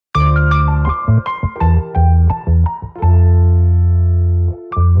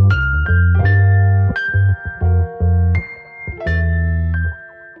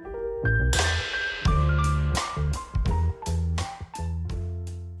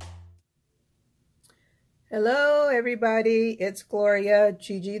Hello everybody, it's Gloria,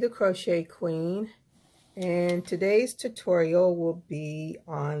 Gigi the Crochet Queen, and today's tutorial will be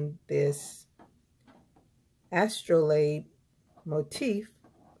on this Astrolabe motif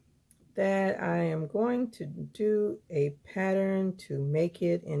that I am going to do a pattern to make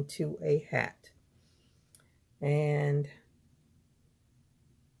it into a hat. And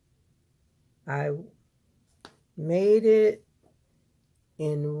I made it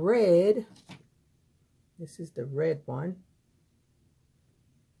in red. This is the red one.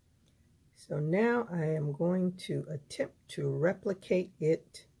 So now I am going to attempt to replicate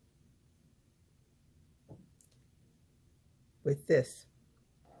it with this.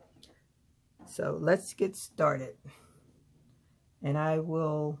 So let's get started. And I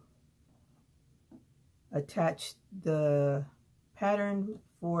will attach the pattern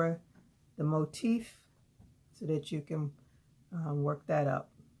for the motif so that you can work that up.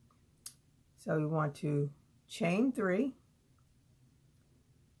 So we want to chain 3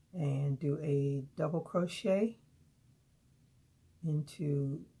 and do a double crochet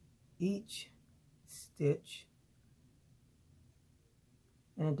into each stitch,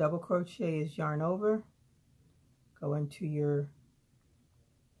 and a double crochet is yarn over, go into your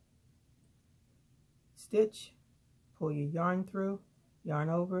stitch, pull your yarn through, yarn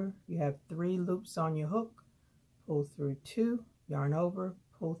over, you have 3 loops on your hook, pull through 2, yarn over,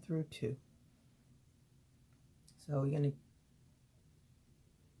 pull through 2. So we're going to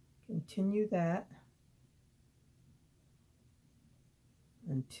continue that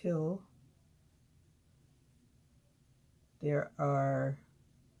until there are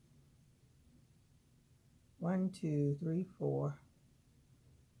 4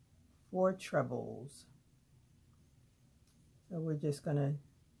 trebles. So we're just going to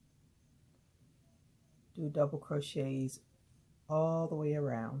do double crochets all the way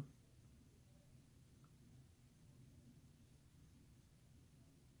around.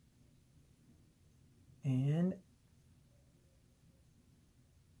 And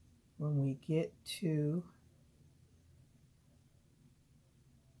when we get to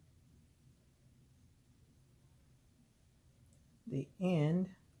the end,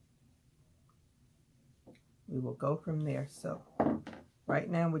 we will go from there. So right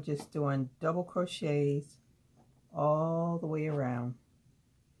now we're just doing double crochets all the way around.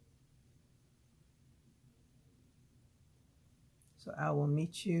 So I will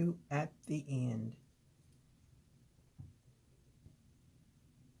meet you at the end.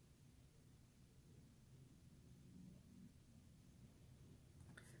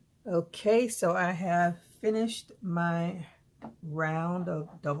 Okay, so I have finished my round of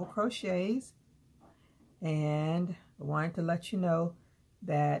double crochets, and I wanted to let you know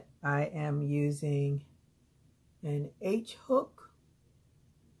that I am using an H hook,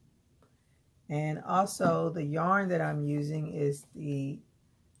 and also the yarn that I'm using is the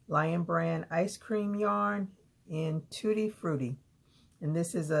Lion Brand ice cream yarn in Tutti Frutti, and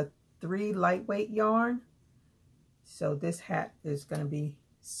this is a 3 lightweight yarn, so this hat is going to be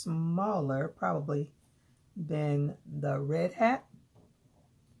smaller probably than the red hat,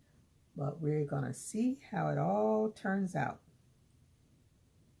 but we're gonna see how it all turns out.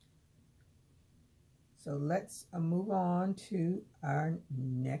 So let's move on to our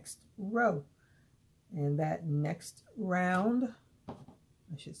next row, and that next round, I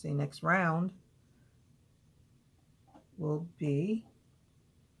should say next round, will be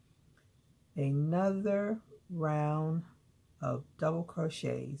another round of double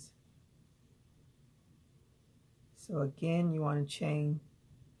crochets. So again, you want to chain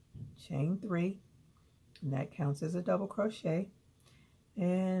 3, and that counts as a double crochet.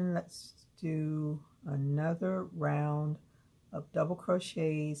 And let's do another round of double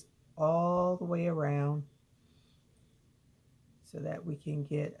crochets all the way around so that we can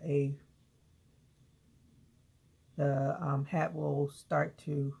get the hat will start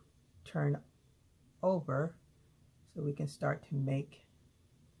to turn over, so we can start to make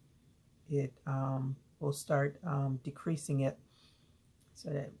it, we'll start decreasing it so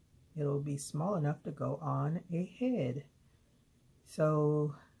that it'll be small enough to go on a head.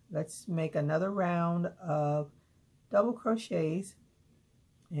 So let's make another round of double crochets,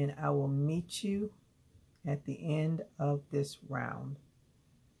 and I will meet you at the end of this round.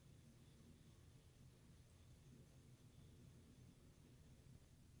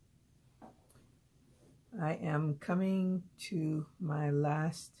 I am coming to my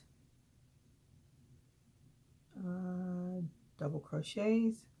last double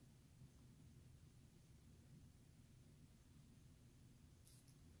crochets,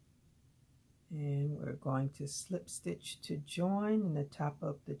 and we're going to slip stitch to join in the top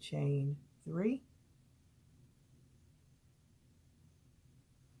of the chain 3,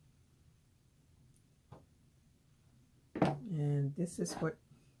 And this is what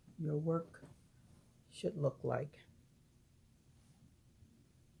your work should look like.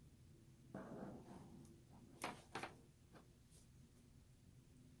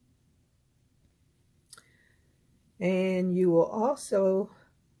 And you will also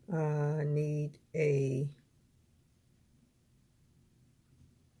need a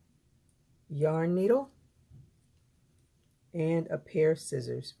yarn needle and a pair of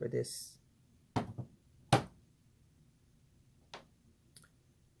scissors for this.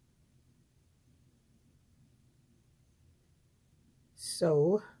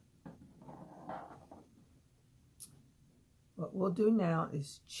 So what we'll do now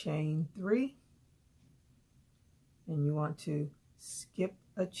is chain 3, and you want to skip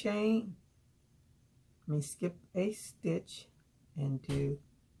a skip a stitch and do,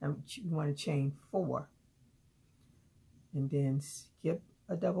 you want to chain 4, and then skip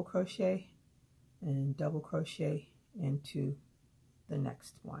a double crochet and double crochet into the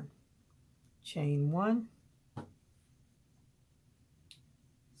next one. Chain 1,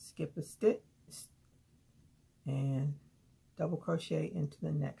 skip a stitch and double crochet into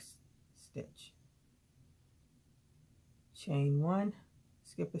the next stitch. Chain 1,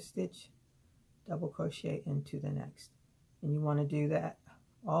 skip a stitch, double crochet into the next. And you want to do that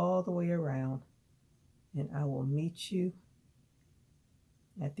all the way around, and I will meet you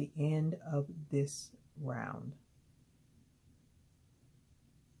at the end of this round.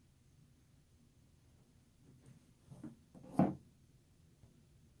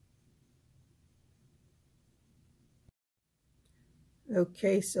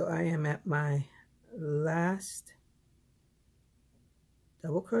 Okay, so I am at my last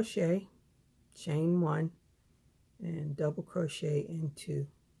double crochet, chain 1, and double crochet into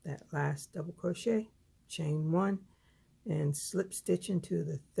that last double crochet, chain 1, and slip stitch into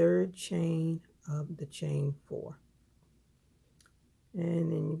the 3rd chain of the chain 4.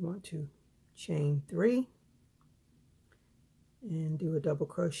 And then you want to chain 3 and do a double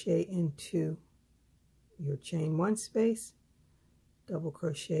crochet into your chain 1 space, double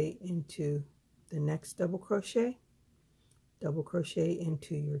crochet into the next double crochet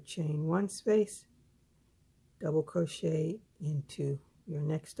into your chain 1 space, double crochet into your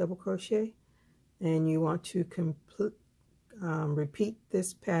next double crochet, and you want to repeat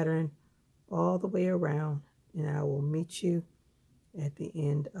this pattern all the way around, and I will meet you at the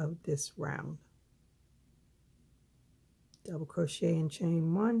end of this round. Double crochet in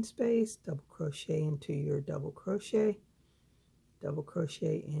chain 1 space, double crochet into your double crochet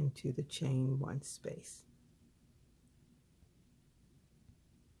into the chain 1 space.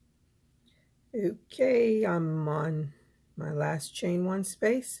 Okay, I'm on my last chain 1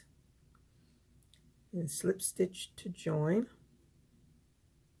 space, and slip stitch to join,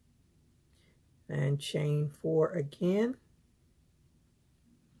 and chain 4 again,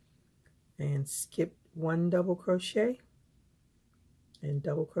 and skip 1 double crochet and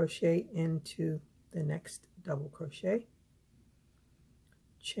double crochet into the next double crochet,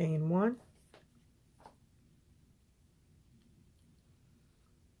 chain 1,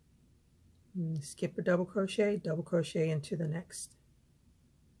 skip a double crochet into the next,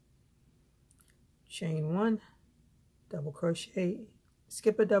 chain 1, double crochet,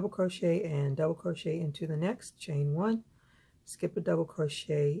 skip a double crochet and double crochet into the next, chain 1, skip a double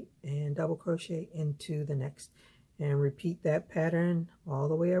crochet and double crochet into the next, and repeat that pattern all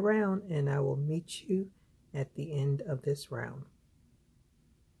the way around, and I will meet you at the end of this round.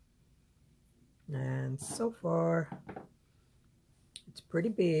 And so far it's pretty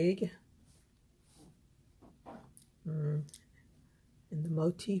big, and the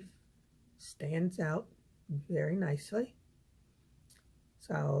motif stands out very nicely.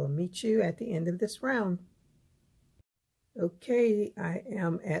 So I'll meet you at the end of this round. Okay, I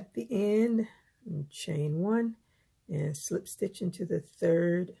am at the end, chain 1 and slip stitch into the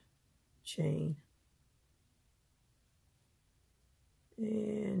 3rd chain,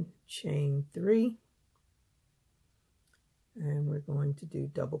 and chain 3, and we're going to do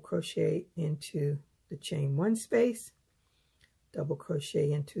double crochet into the chain 1 space, double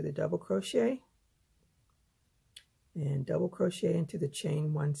crochet into the double crochet, and double crochet into the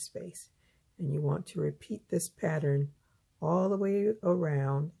chain 1 space, and you want to repeat this pattern all the way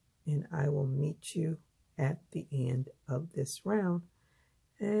around, and I will meet you at the end of this round,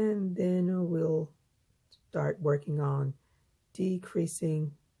 and then we'll start working on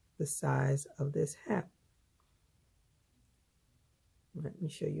decreasing the size of this hat. Let me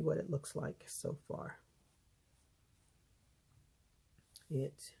show you what it looks like so far.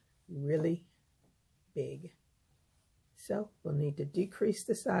 It's really big, so we'll need to decrease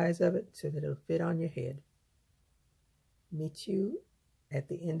the size of it so that it'll fit on your head. meet you at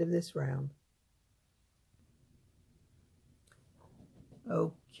the end of this round.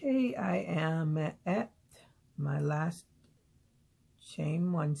 Okay, I am at my last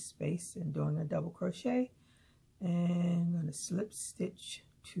chain 1 space and doing a double crochet, and I'm going to slip stitch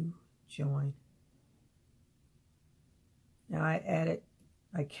to join. Now I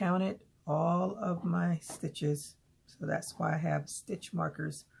counted all of my stitches, so that's why I have stitch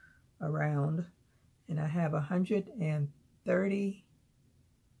markers around, and I have 130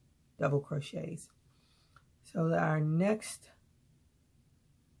 double crochets. So our next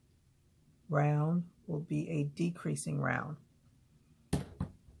round will be a decreasing round.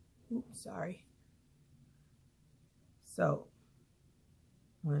 Oops, sorry. So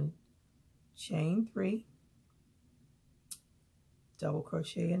when chain 3, double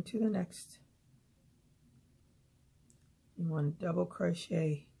crochet into the next. You want to double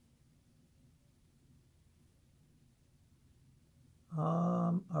crochet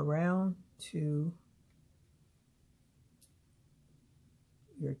around to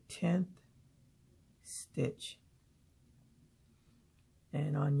your 10th stitch,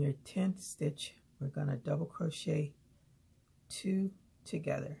 and on your 10th stitch we're going to double crochet 2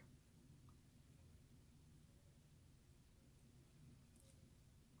 together.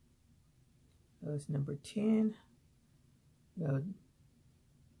 So it's number 10. Go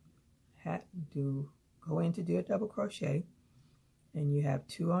in to do a double crochet, and you have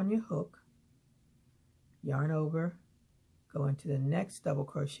 2 on your hook, yarn over, go into the next double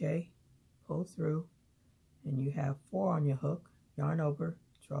crochet, pull through, and you have 4 on your hook, yarn over,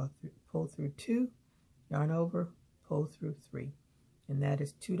 pull through 2, yarn over, pull through 3, and that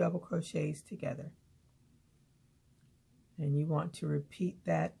is 2 double crochets together. And you want to repeat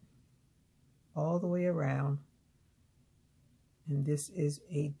that all the way around, and this is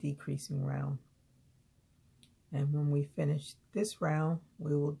a decreasing round. And when we finish this round,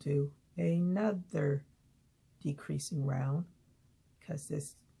 we will do another decreasing round, because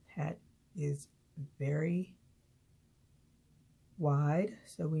this hat is very wide,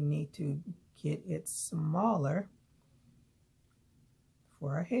 so we need to get it smaller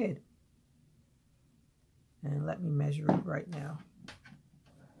for our head. And let me measure it right now.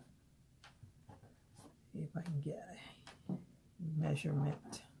 See if I can get a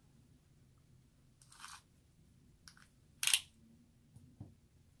measurement.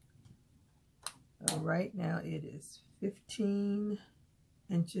 Right now it is 15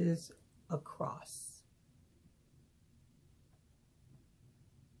 inches across.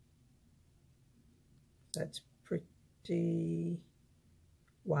 That's pretty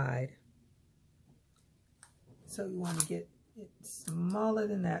wide. So you want to get it smaller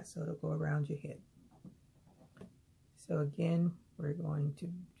than that so it'll go around your head. So again, we're going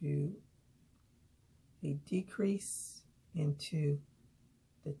to do a decrease into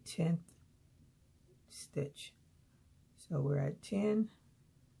the 10th stitch. So we're at 10,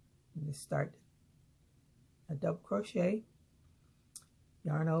 and start a double crochet,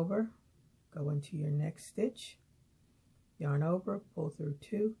 yarn over, go into your next stitch, yarn over, pull through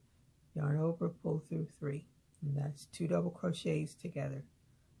 2, yarn over, pull through 3, and that's 2 double crochets together.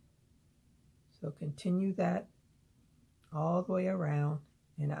 So continue that all the way around,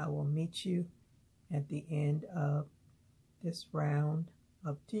 and I will meet you at the end of this round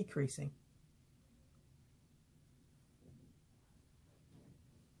of decreasing.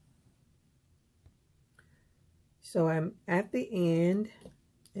 So I'm at the end,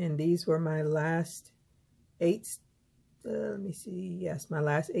 and these were my last 8, let me see, yes, my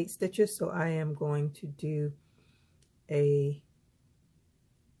last 8 stitches. So I am going to do a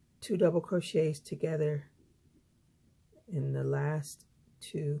 2 double crochets together in the last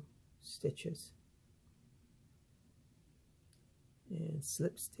 2 stitches, and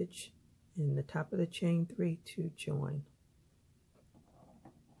slip stitch in the top of the chain 3 to join.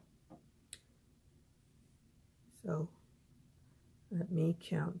 So let me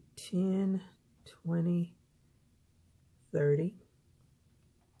count 10, 20, 30,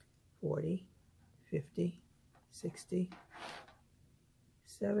 40, 50, 60,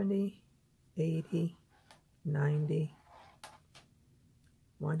 70, 80, 90,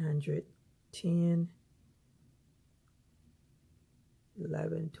 100, 10,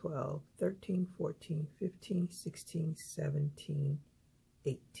 11, 12, 13, 14, 15, 16, 17,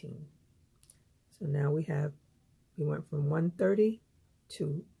 18. So now we went from 130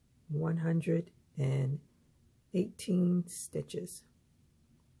 to 118 stitches.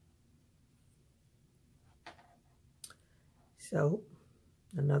 So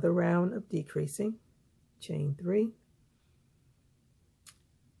another round of decreasing, chain 3,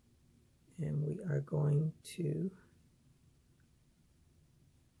 and we are going to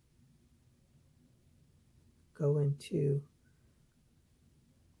go into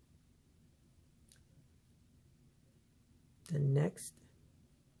the next,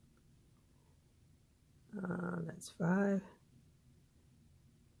 that's 5,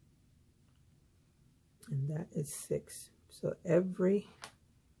 and that is 6. So every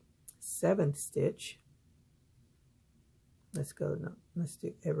 7th stitch, let's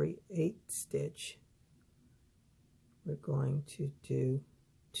do every 8th stitch, we're going to do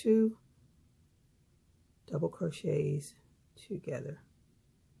 2 double crochets together.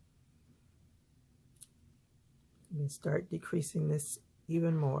 You can start decreasing this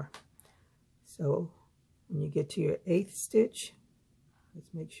even more. So when you get to your 8th stitch,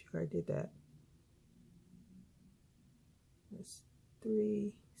 let's make sure I did that. That's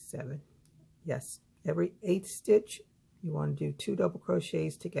 3, 7. Yes, every 8th stitch you want to do 2 double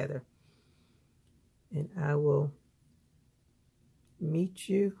crochets together. And I will meet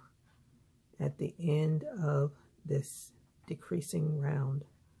you at the end of this decreasing round.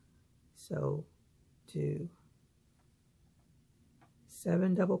 So do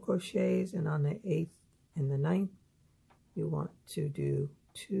 7 double crochets, and on the 8th and the 9th you want to do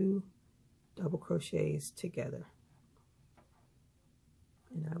 2 double crochets together.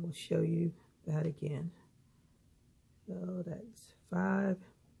 And I will show you that again. So that's 5,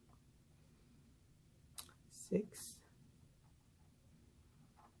 6,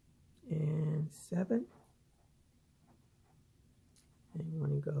 and 7. And you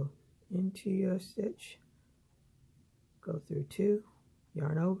want to go into your stitch, go through 2,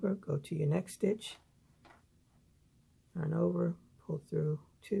 yarn over, go to your next stitch, yarn over, pull through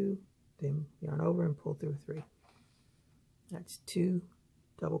 2, then yarn over and pull through 3. That's 2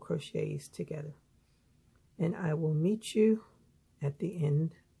 double crochets together. And I will meet you at the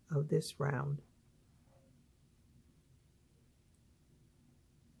end of this round.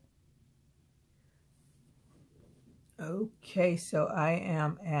 Okay, so I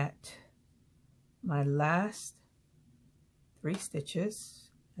am at my last 3 stitches,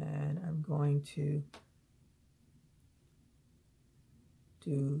 and I'm going to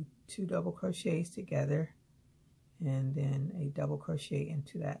do 2 double crochets together and then a double crochet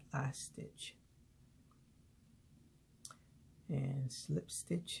into that last stitch and slip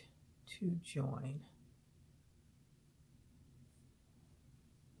stitch to join.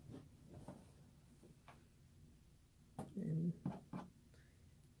 And you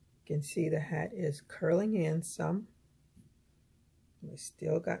can see the hat is curling in some. We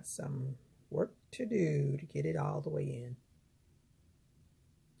still got some work to do to get it all the way in.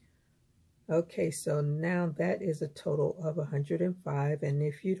 Okay, so now that is a total of 105, and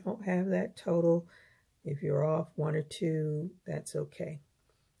if you don't have that total, if you're off 1 or 2, that's okay,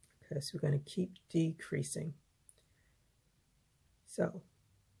 because we're going to keep decreasing. So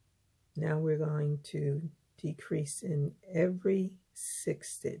now we're going to decrease in every 6th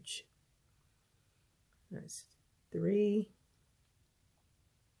stitch. That's 3,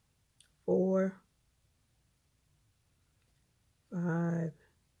 4, 5,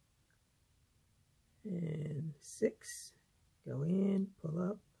 and 6. Go in, pull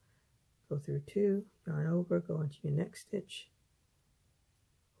up, go through 2, yarn over, go into your next stitch,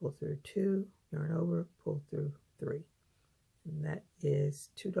 pull through 2, yarn over, pull through 3. And that is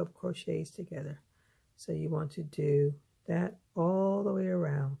 2 double crochets together. So you want to do that all the way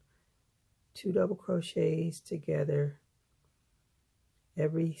around. 2 double crochets together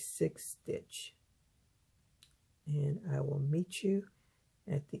every 6th stitch. And I will meet you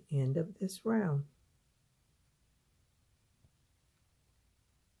at the end of this round.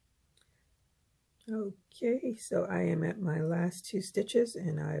 Okay, so I am at my last 2 stitches,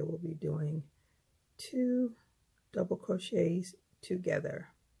 and I will be doing 2 double crochets together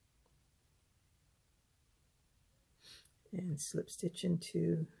and slip stitch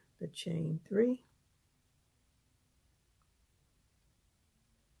into the chain 3.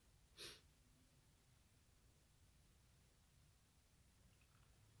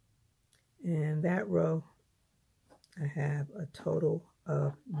 And that row I have a total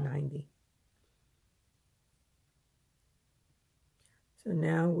of 90. So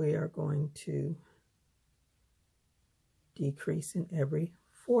now we are going to decrease in every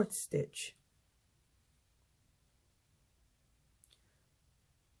 4th stitch.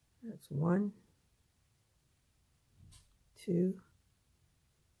 That's 1, 2,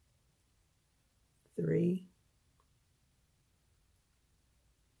 3,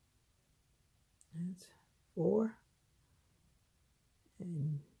 that's 4,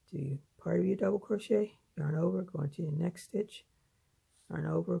 and do part of your double crochet, yarn over, go into your next stitch, yarn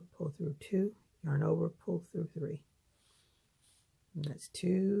over, pull through 2, yarn over, pull through 3. And that's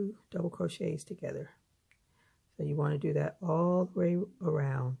 2 double crochets together. So you want to do that all the way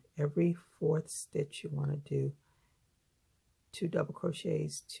around. Every fourth stitch you want to do 2 double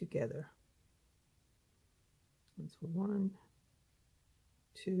crochets together. That's 1,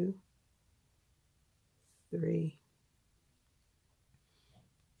 2, 3,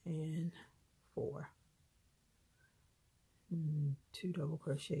 and 4. And 2 double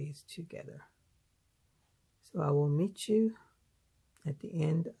crochets together. So I will meet you at the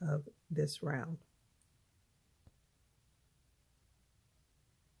end of this round.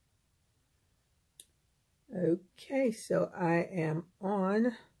 Okay, so I am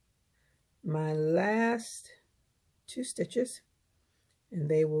on my last 2 stitches,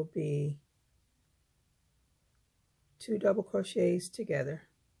 and they will be 2 double crochets together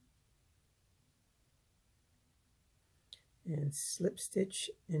and slip stitch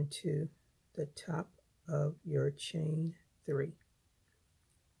into the top of your chain 3.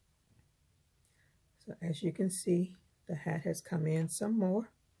 So as you can see, the hat has come in some more,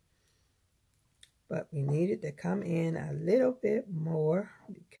 but we needed to come in a little bit more.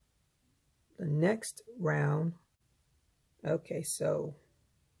 The next round, okay, so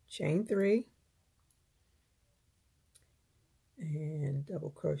chain 3 and double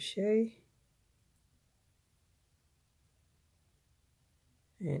crochet,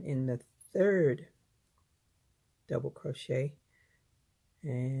 and in the third double crochet,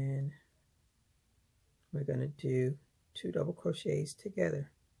 and we're going to do 2 double crochets together.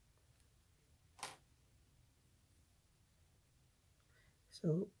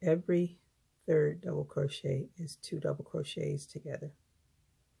 So every third double crochet is 2 double crochets together.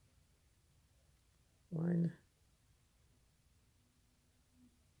 1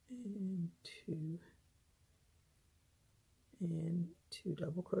 and 2 and 2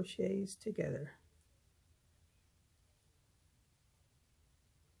 double crochets together.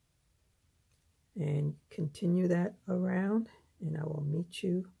 And continue that around, and I will meet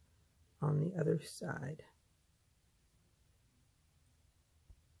you on the other side.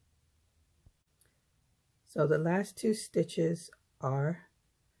 So the last 2 stitches are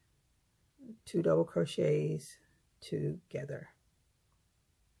 2 double crochets together.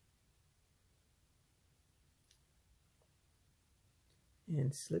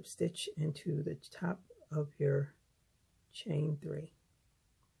 And slip stitch into the top of your chain 3.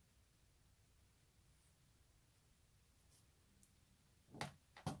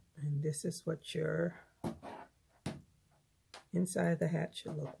 And this is what your inside of the hat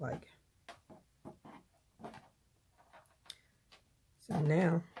should look like. So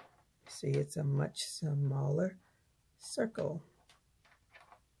now, see, it's a much smaller circle.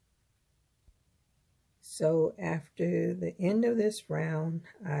 So after the end of this round,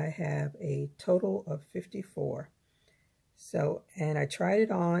 I have a total of 54. So, and I tried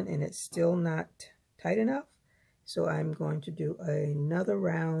it on and it's still not tight enough. So I'm going to do another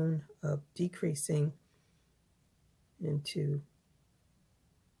round of decreasing into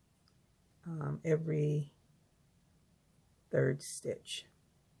every third stitch.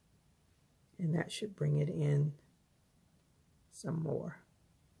 And that should bring it in some more.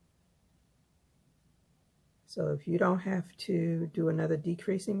 So if you don't have to do another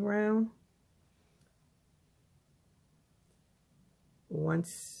decreasing round,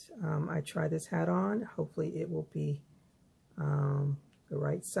 once I try this hat on, hopefully it will be the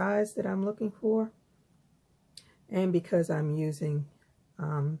right size that I'm looking for. And because I'm using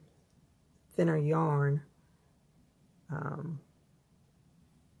thinner yarn,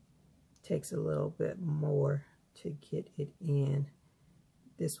 takes a little bit more to get it in.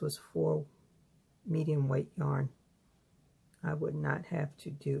 This was 4 medium weight yarn. I would not have to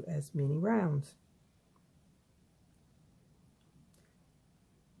do as many rounds.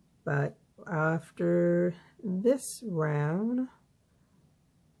 But after this round,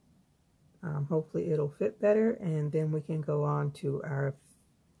 hopefully it'll fit better, and then we can go on to our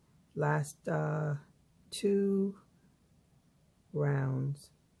last 2 rounds.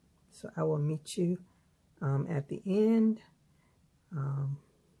 So I will meet you at the end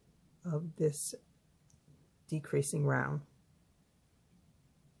of this decreasing round.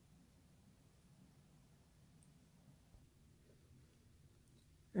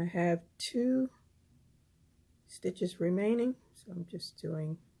 I have 2 stitches remaining, so I'm just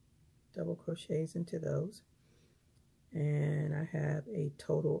doing double crochets into those, and I have a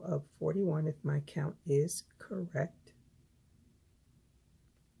total of 41 if my count is correct.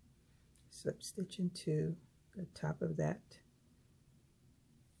 Slip stitch into the top of that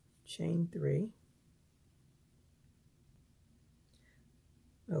chain 3.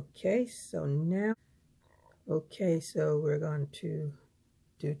 Okay, so now, okay, so we're going to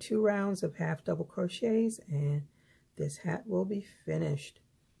do 2 rounds of half double crochets, and this hat will be finished.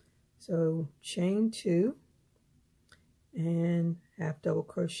 So chain 2 and half double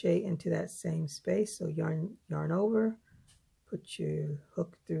crochet into that same space. So yarn over, put your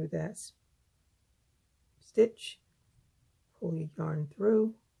hook through that stitch, pull your yarn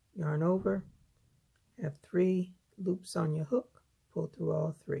through, yarn over, have 3 loops on your hook, pull through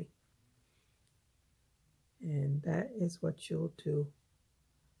all 3. And that is what you'll do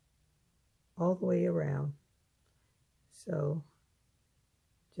all the way around. So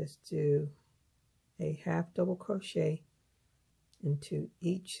just do a half double crochet into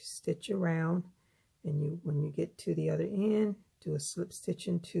each stitch around, and when you get to the other end, do a slip stitch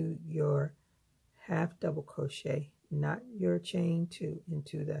into your half double crochet, not your chain 2,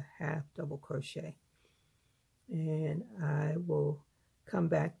 into the half double crochet. And I will come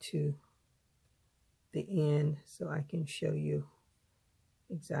back to the end so I can show you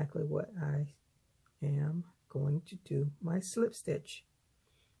exactly what I am going to do my slip stitch.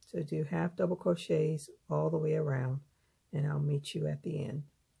 So do half double crochets all the way around, and I'll meet you at the end.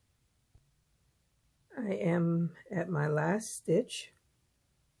 I am at my last stitch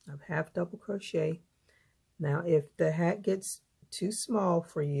of half double crochet. Now if the hat gets too small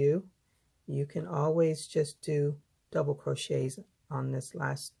for you, you can always just do double crochets on this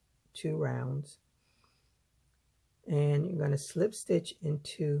last 2 rounds. And you're going to slip stitch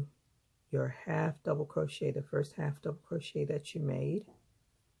into your half double crochet, the first half double crochet that you made.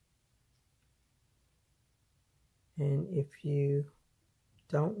 And if you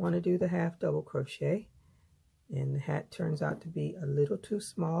don't want to do the half double crochet and the hat turns out to be a little too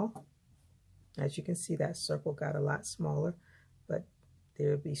small, as you can see, that circle got a lot smaller, but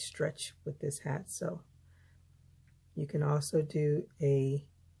there'll be stretch with this hat. So you can also do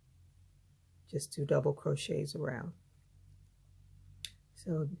just do double crochets around.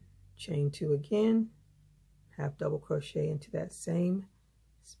 So chain 2 again, half double crochet into that same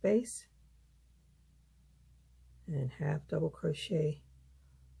space, and half double crochet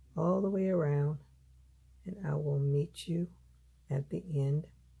all the way around, and I will meet you at the end.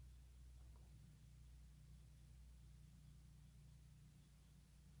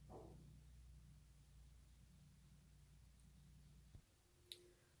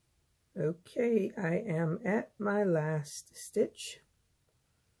 Okay, I am at my last stitch,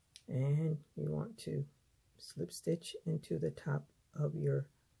 and you want to slip stitch into the top of your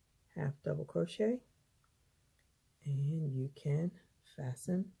half double crochet, and you can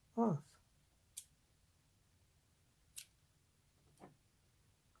fasten off.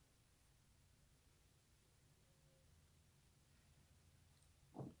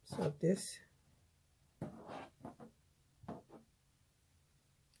 So this,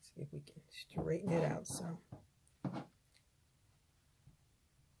 see if we can straighten it out some.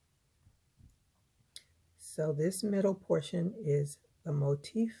 So this middle portion is the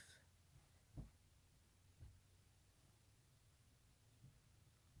motif,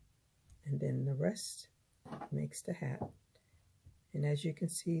 and then the rest makes the hat. And as you can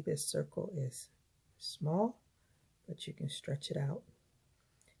see, this circle is small, but you can stretch it out,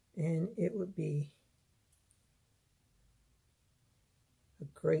 and it would be a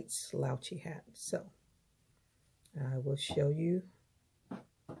great slouchy hat. So I will show you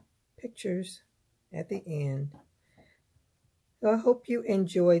pictures at the end. So I hope you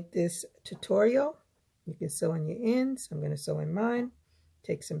enjoyed this tutorial. You can sew in your ends. I'm going to sew in mine,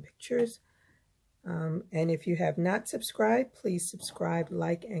 take some pictures. And if you have not subscribed, please subscribe,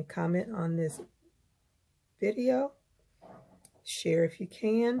 like, and comment on this video. Share if you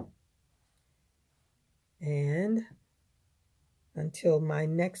can. And until my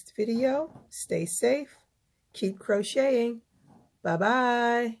next video, stay safe, keep crocheting.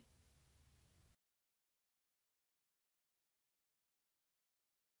 Bye-bye.